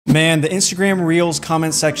Man, the Instagram Reels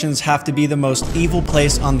comment sections have to be the most evil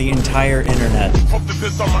place on the entire internet.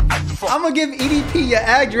 I'm gonna give EDP your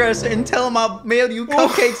address and tell him I'll mail you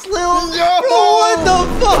cupcakes, Lil. Bro, what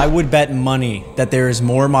the fuck? I would bet money that there is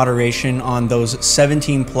more moderation on those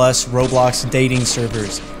 17+ Roblox dating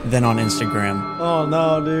servers than on Instagram. Oh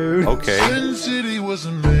no, dude. Okay.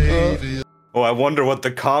 Oh, I wonder what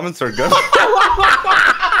the comments are gonna.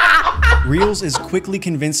 Reels is quickly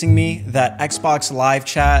convincing me that Xbox Live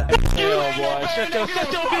Chat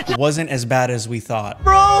wasn't as bad as we thought.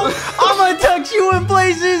 Bro, I'm gonna touch you in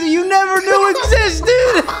places you never knew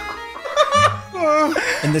existed.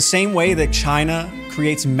 In the same way that China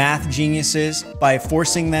creates math geniuses by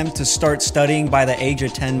forcing them to start studying by the age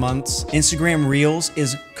of 10 months, Instagram Reels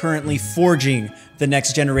is currently forging the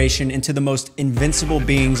next generation into the most invincible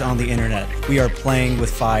beings on the internet. We are playing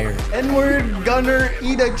with fire. N-word gunner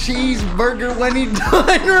eat a cheeseburger when he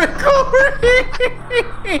done recording.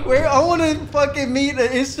 Where I wanna fucking meet an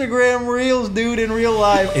Instagram Reels dude in real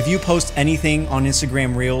life. If you post anything on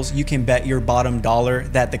Instagram Reels, you can bet your bottom dollar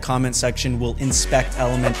that the comment section will inspect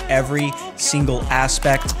element every single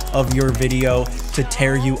aspect of your video to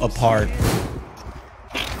tear you apart.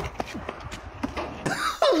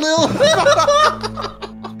 Lil.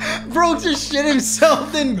 Bro just shit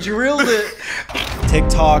himself, then drilled it.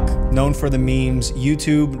 TikTok, known for the memes.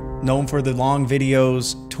 YouTube, known for the long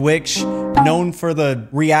videos. Twitch, known for the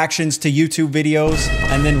reactions to YouTube videos.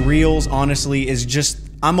 And then Reels, honestly, is just,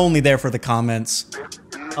 I'm only there for the comments.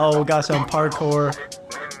 Oh, got some parkour.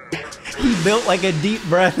 He built like a deep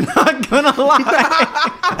breath, not gonna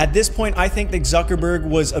lie. At this point, I think that Zuckerberg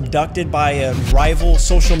was abducted by a rival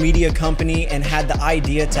social media company and had the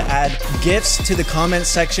idea to add GIFs to the comment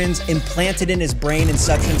sections, implanted in his brain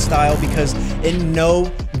Inception style, because in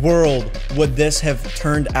no world would this have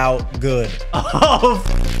turned out good. Oh,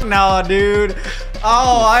 no, dude.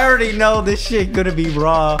 Oh, I already know this shit gonna be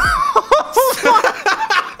raw.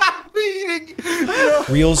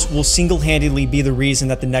 Reels will single-handedly be the reason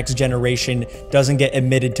that the next generation doesn't get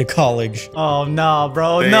admitted to college. Oh no,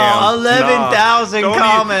 bro. Damn, no, 11,000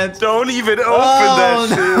 comments. Don't even open that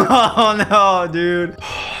shit. Oh no, dude.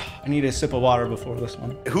 I need a sip of water before this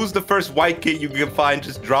one. Who's the first white kid you can find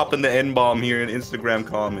just dropping the N-bomb here in Instagram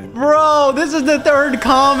comment? Bro, this is the third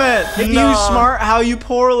comment. If you smart how you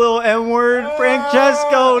poor little N-word.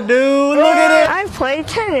 Francesco, dude. Look at it. I play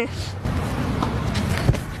tennis.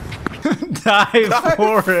 Die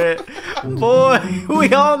for it. Boy,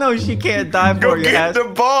 we all know she can't die for you. Go get the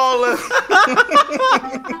ball.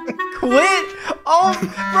 Quit. Oh,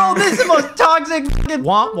 bro, this is the most toxic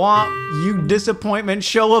womp womp. You disappointment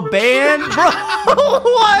show a band, bro.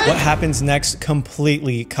 What? What happens next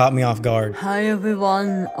completely caught me off guard. Hi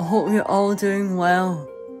everyone, I hope you're all doing well.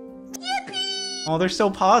 Oh, they're so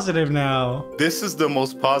positive now. This is the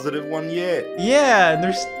most positive one yet. Yeah,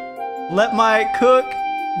 there's let my cook.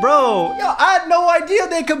 Bro, yo, I had no idea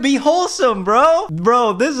they could be wholesome, bro.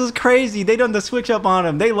 Bro, this is crazy. They done the switch up on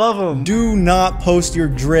him. They love him. Do not post your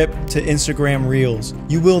drip to Instagram Reels.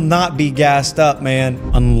 You will not be gassed up, man,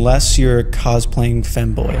 unless you're a cosplaying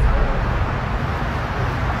femboy.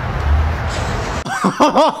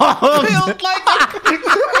 What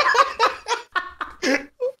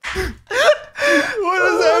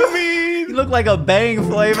does that mean? You look like a bang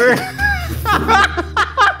flavor.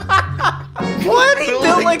 What? He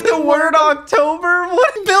built like the word October?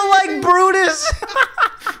 What? He built like Brutus?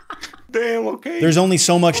 Damn, okay. There's only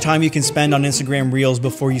so much time you can spend on Instagram Reels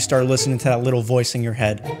before you start listening to that little voice in your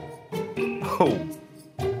head. Oh.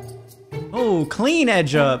 Oh, clean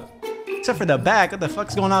edge up. Except for the back. What the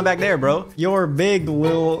fuck's going on back there, bro? Your big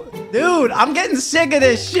little... Dude, I'm getting sick of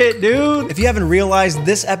this shit, dude. If you haven't realized,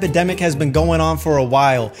 this epidemic has been going on for a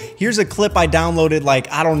while. Here's a clip I downloaded like,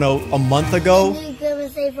 I don't know, a month ago. Happy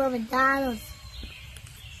birthday for McDonald's.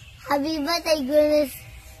 Happy birthday, goodness.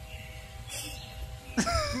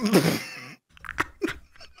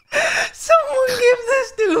 Someone give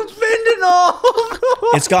this dude fentanyl.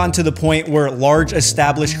 It's gotten to the point where large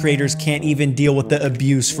established creators can't even deal with the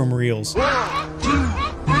abuse from Reels.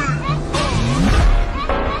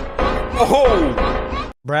 Oh!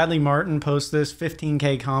 Bradley Martin posts this,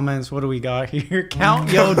 15K comments. What do we got here?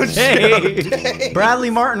 Count your days.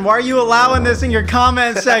 Bradley Martin, why are you allowing this in your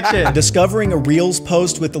comment section? Discovering a Reels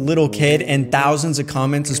post with a little kid and thousands of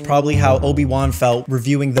comments is probably how Obi-Wan felt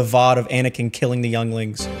reviewing the VOD of Anakin killing the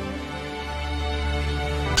younglings.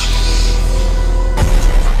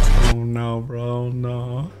 Oh no, bro,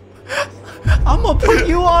 no. I'm gonna put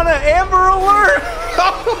you on an Amber Alert.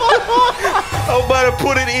 I'm about to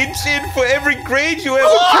put an inch in for every grade you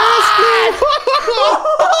ever passed.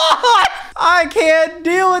 I can't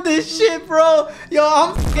deal with this shit, bro. Yo,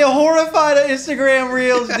 I'm fucking horrified of Instagram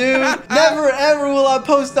Reels, dude. Never ever will I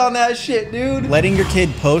post on that shit, dude. Letting your kid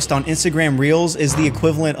post on Instagram Reels is the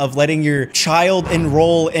equivalent of letting your child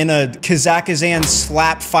enroll in a Kazakhstan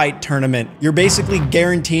slap fight tournament. You're basically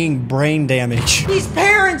guaranteeing brain damage. These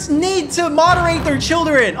parents need to moderate their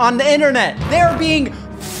children on the internet. They're being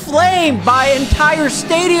flamed by entire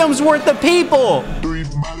stadiums worth of people.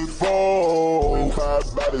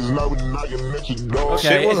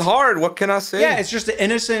 Shit was hard. What can I say? Yeah, it's just an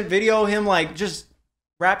innocent video of him like just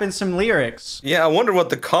rapping some lyrics. Yeah, I wonder what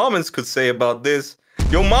the comments could say about this.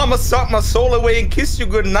 Yo, mama sucked my soul away and kissed you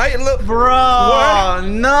goodnight, look. Bro, what?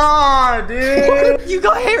 Nah, dude. What? You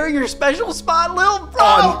got hair in your special spot, Lil?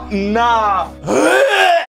 Bro. Nah.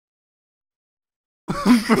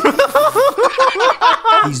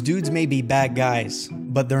 These dudes may be bad guys,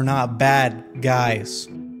 but they're not bad guys.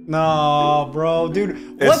 No, bro,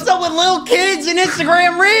 dude. What's up with little kids and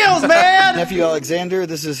Instagram Reels, man? Nephew Alexander,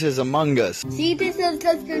 this is his Among Us. See, this is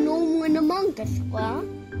just a normal one Among Us. Well,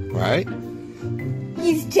 Right?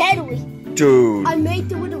 he's deadly. Dude. I made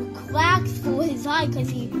the little cracks for his eye because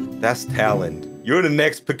he... That's talent. You're the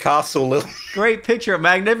next Picasso, Lil. Great picture,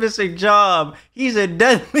 magnificent job. He's a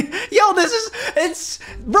deadly. Yo, it's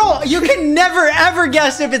bro. You can never ever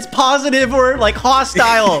guess if it's positive or like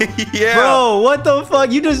hostile. Yeah. Bro, what the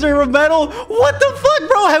fuck? You deserve a medal? What the fuck,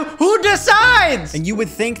 bro? Who decides? And you would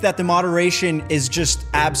think that the moderation is just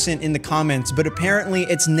absent in the comments, but apparently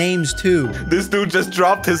it's names too. This dude just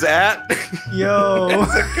dropped his at. Yo,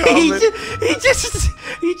 comment.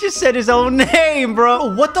 he just said his own name,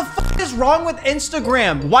 bro. What the fuck is wrong with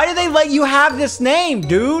Instagram? Why do they let you have this name,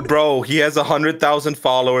 dude? Bro, he has 100,000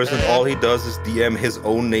 followers and all he does is DM his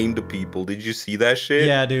own name to people. Did you see that shit?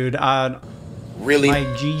 Yeah, dude. Really? My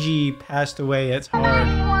GG passed away. It's hard.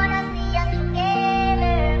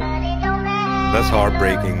 That's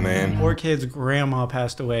heartbreaking, man. Poor kid's grandma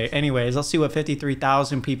passed away. Anyways, let's see what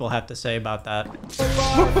 53,000 people have to say about that.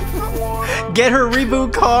 Get her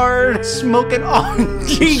reboot card. Smoking on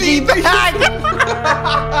GG back.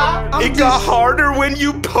 It got harder when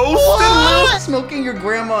you posted. Smoking your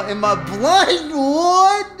grandma in my blunt.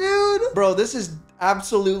 What, dude? Bro, this is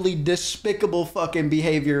absolutely despicable fucking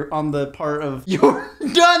behavior on the part of your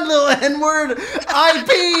done little N-word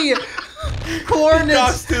IP.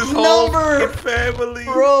 Coordinates, number, family,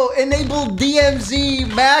 bro. Enable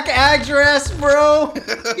DMZ MAC address, bro.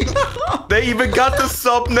 They even got the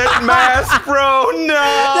subnet mask, bro. No,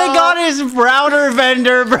 they got his router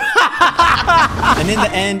vendor, bro. And in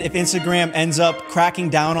the end, if Instagram ends up cracking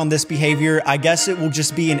down on this behavior, I guess it will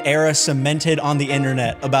just be an era cemented on the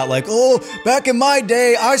internet about like, oh, back in my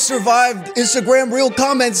day, I survived Instagram Reel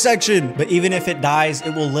comment section. But even if it dies,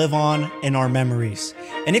 it will live on in our memories.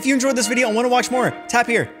 And if you enjoyed this video and want to watch more, tap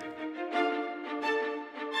here.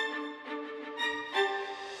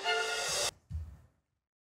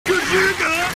 Cause you're gonna